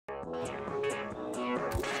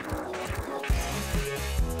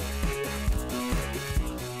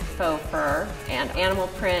Faux fur and animal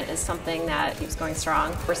print is something that keeps going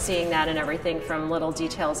strong. We're seeing that in everything from little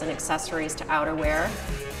details and accessories to outerwear.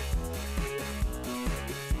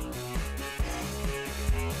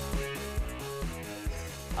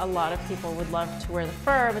 A lot of people would love to wear the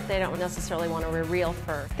fur, but they don't necessarily want to wear real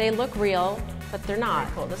fur. They look real, but they're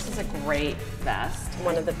not. Cool. This is a great vest.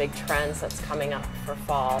 One of the big trends that's coming up for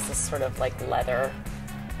fall is this sort of like leather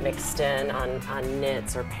mixed in on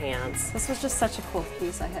knits or pants. This was just such a cool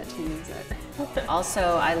piece, I had to use it. Also,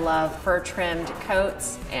 I love fur-trimmed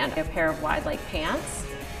coats and a pair of wide leg pants,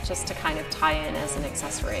 just to kind of tie in as an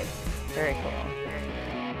accessory. Very cool.